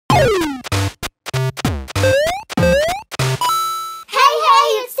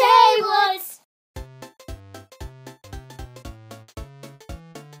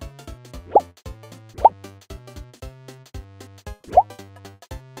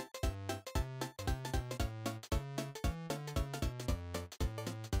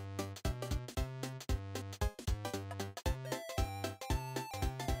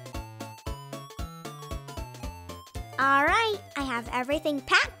Alright, I have everything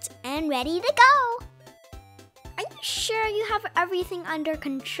packed and ready to go. Are you sure you have everything under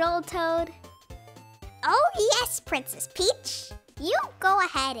control, Toad? Oh yes, Princess Peach. You go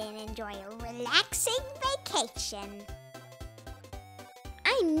ahead and enjoy a relaxing vacation.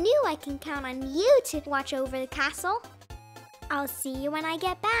 I knew I can count on you to watch over the castle. I'll see you when I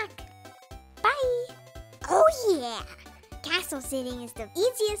get back. Bye. Oh yeah, castle sitting is the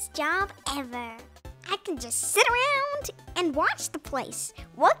easiest job ever. I can just sit around and watch the place.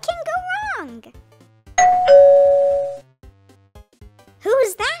 What can go wrong?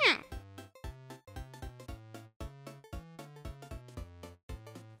 Who's that?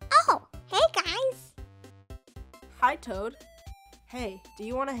 Oh, hey guys. Hi, Toad. Hey, do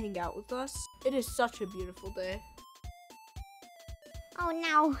you want to hang out with us? It is such a beautiful day. Oh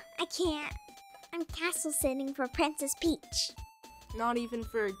no, I can't. I'm castle sitting for Princess Peach. Not even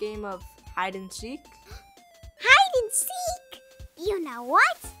for a game of hide and seek? Hide and seek? You know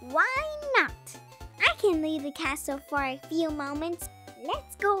what? Why not? I can leave the castle for a few moments.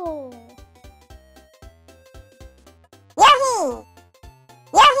 Let's go. Yahoo!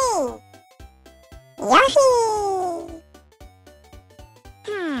 Yahoo! Yahoo!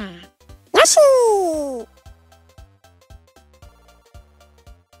 Yahoo!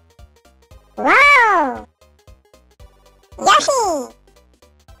 Wow! Yahoo!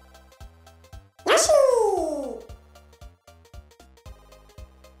 Yahoo!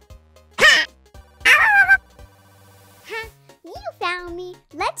 Huh? You found me.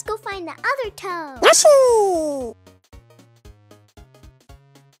 Let's go find the other Toad. Yahoo!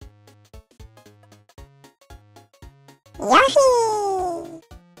 Yahoo!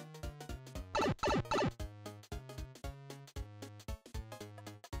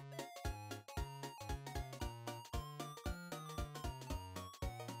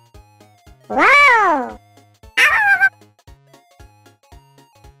 Wow!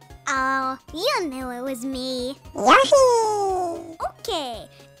 Oh, you knew it was me. Yahoo! Okay,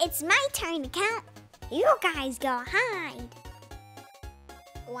 it's my turn to count. You guys go hide.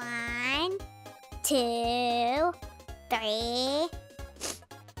 1, 2, 3.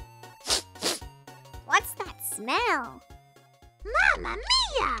 What's that smell? Mamma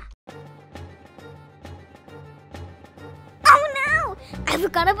mia! Oh no! I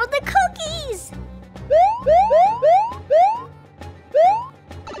forgot about the cookies!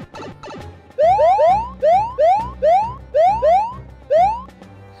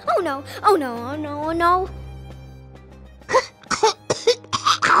 Oh no, oh no, oh no, oh no.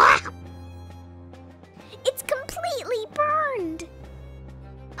 It's completely burned.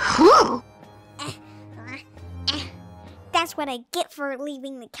 That's what I get for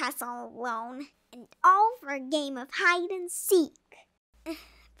leaving the castle alone. And all for a game of hide and seek.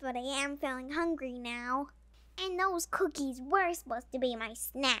 But I am feeling hungry now. And those cookies were supposed to be my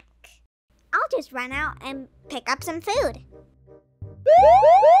snack. I'll just run out and pick up some food.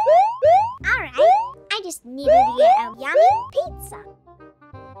 Alright, I just needed to get a yummy pizza.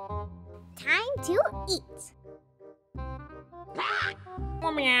 Time to eat.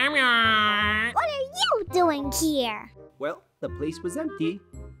 What are you doing here? Well, the place was empty,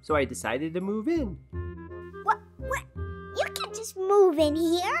 so I decided to move in. What? You can't just move in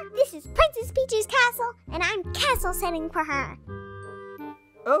here. This is Princess Peach's castle, and I'm castle sitting for her.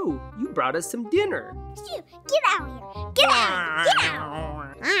 Oh, you brought us some dinner. Shoo, get out of here. Get out. Get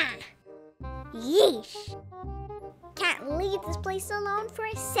out. Yeesh. Can't leave this place alone for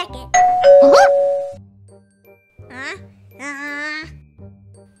a second.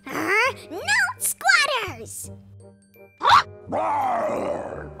 No squatters!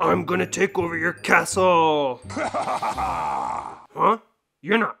 I'm gonna take over your castle. Huh?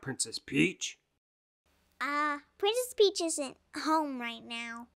 You're not Princess Peach. Princess Peach isn't home right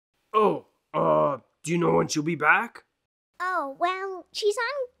now. Oh, do you know when she'll be back? Oh, well, she's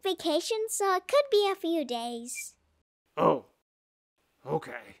on vacation, so it could be a few days. Oh,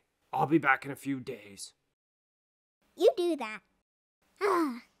 okay. I'll be back in a few days. You do that.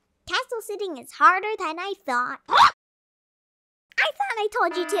 Castle sitting is harder than I thought. I thought I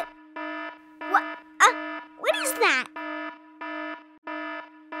told you to... What is that?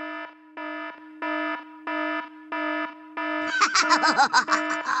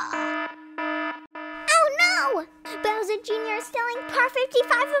 Oh no! Bowser Jr. is stealing part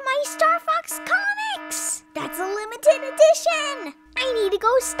 55 of my Star Fox comics! That's a limited edition! I need to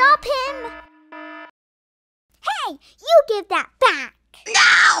go stop him! Hey, you give that back!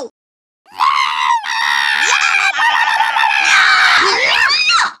 No!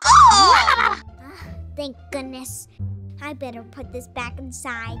 Thank goodness. I better put this back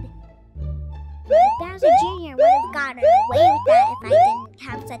inside. Bowser Jr. would have gotten away with that if I didn't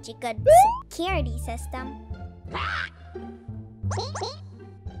have such a good security system.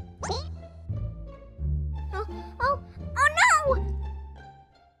 Oh no!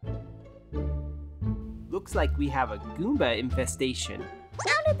 Looks like we have a Goomba infestation.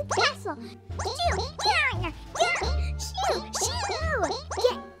 Out of the castle! Shoo! Get out here! Shoo! Shoo!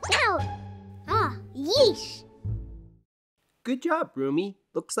 Get out! Ah, yeesh! Good job, Roomy.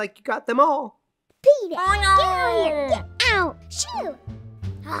 Looks like you got them all. Beat it! Get out here! Get out! Shoo!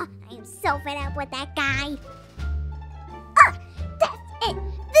 Ah, I am so fed up with that guy. Ah, that's it!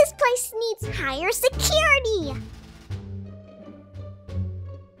 This place needs higher security!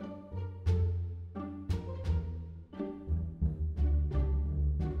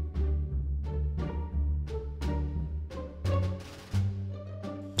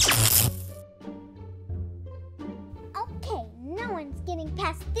 Okay, no one's getting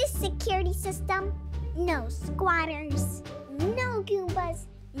past this security system. No squatters, no Goombas,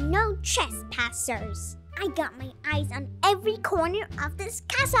 no trespassers. I got my eyes on every corner of this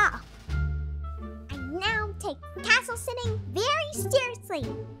castle. I now take castle sitting very seriously.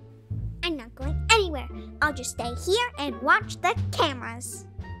 I'm not going anywhere. I'll just stay here and watch the cameras.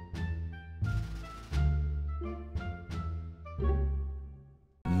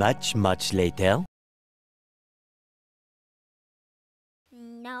 Much later.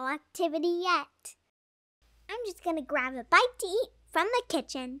 No activity yet. I'm just gonna grab a bite to eat from the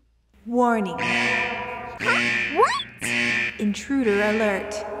kitchen. Warning. Huh? What? Intruder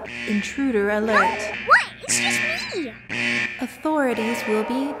alert. Intruder alert. What? It's just me. Authorities will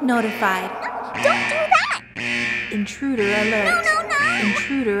be notified. No, don't do that. Intruder alert. No.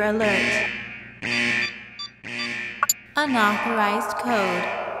 Intruder alert. Unauthorized code.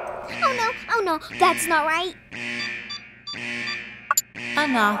 Oh no, that's not right.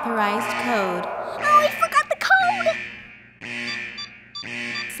 Unauthorized code. Oh, I forgot the code.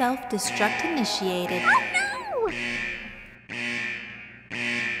 Self-destruct initiated. Oh no.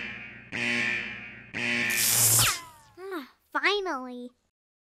 Finally.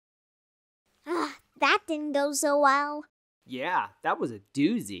 That didn't go so well. Yeah, that was a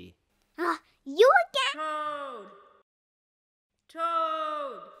doozy. You again?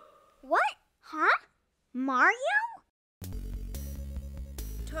 Toad! What? Huh? Mario?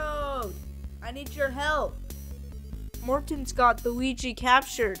 Toad! I need your help. Morton's got Luigi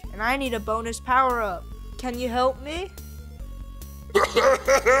captured, and I need a bonus power-up. Can you help me?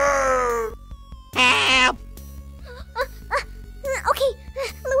 Okay,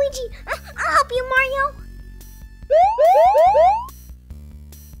 Luigi, I'll help you, Mario.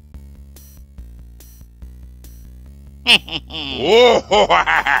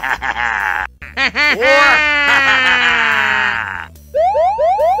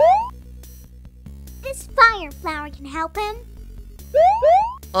 This fire flower can help him.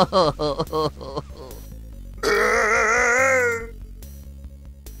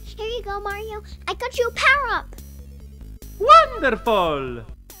 Here you go, Mario. I got you a power-up. Wonderful!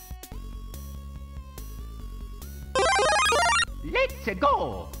 Let's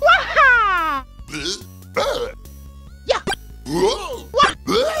go! Waha! Yeah!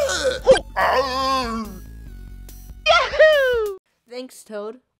 Yahoo! Thanks,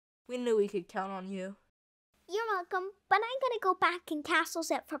 Toad. We knew we could count on you. You're welcome, but I'm gonna go back and castle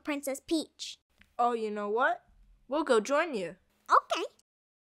sit for Princess Peach. Oh, you know what? We'll go join you. Okay.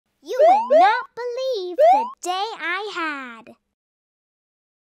 You would not believe the day I had.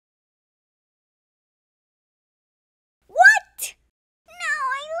 What? No,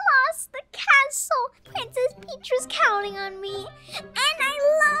 I lost the castle. Princess Peach was counting on me, and I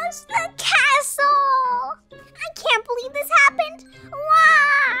lost the castle. I can't believe this happened.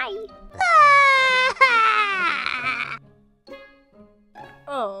 Why?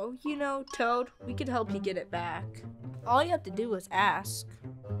 Oh, you know, Toad, we could help you get it back. All you have to do is ask.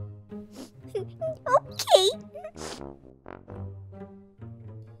 Okay.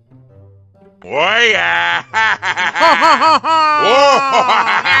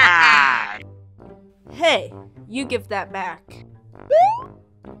 Hey, you give that back.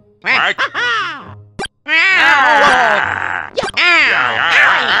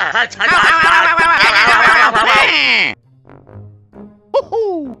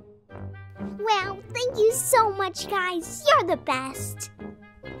 Well, thank you so much, guys. You're the best.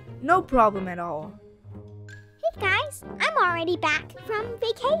 No problem at all. Hey guys, I'm already back from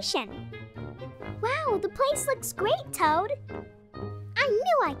vacation. Wow, the place looks great, Toad. I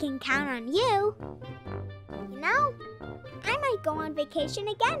knew I can count on you. You know, I might go on vacation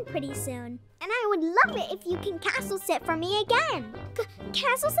again pretty soon, and I would love it if you can castle sit for me again.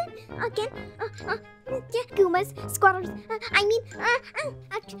 Castle sit? Again? Yeah, Goombas, squatters, I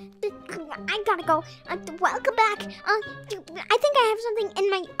gotta go. Welcome back. I think I have something in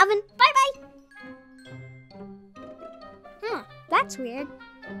my oven. Bye-bye. That's weird.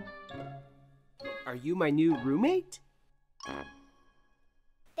 Are you my new roommate?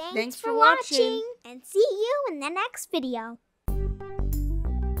 Thanks for watching, and see you in the next video.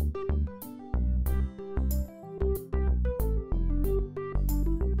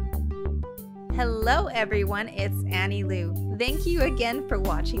 Hello everyone, it's Annie Lou. Thank you again for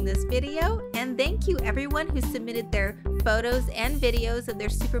watching this video, and thank you everyone who submitted their photos and videos of their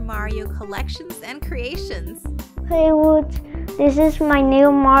Super Mario collections and creations. Heywoods, this is my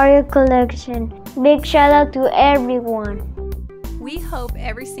new Mario collection. Big shout out to everyone. We hope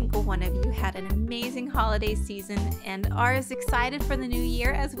every single one of you had an amazing holiday season and are as excited for the new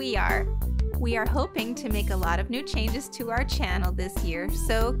year as we are. We are hoping to make a lot of new changes to our channel this year,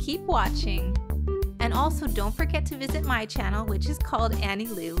 so keep watching. And also don't forget to visit my channel, which is called Annie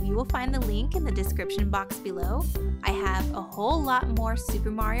Lou. You will find the link in the description box below. I have a whole lot more Super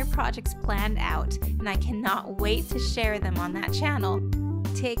Mario projects planned out, and I cannot wait to share them on that channel.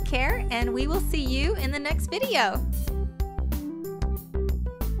 Take care, and we will see you in the next video.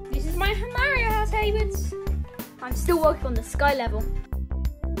 This is my Mario house, Heywoods. I'm still working on the sky level.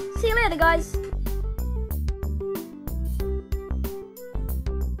 See you later, guys.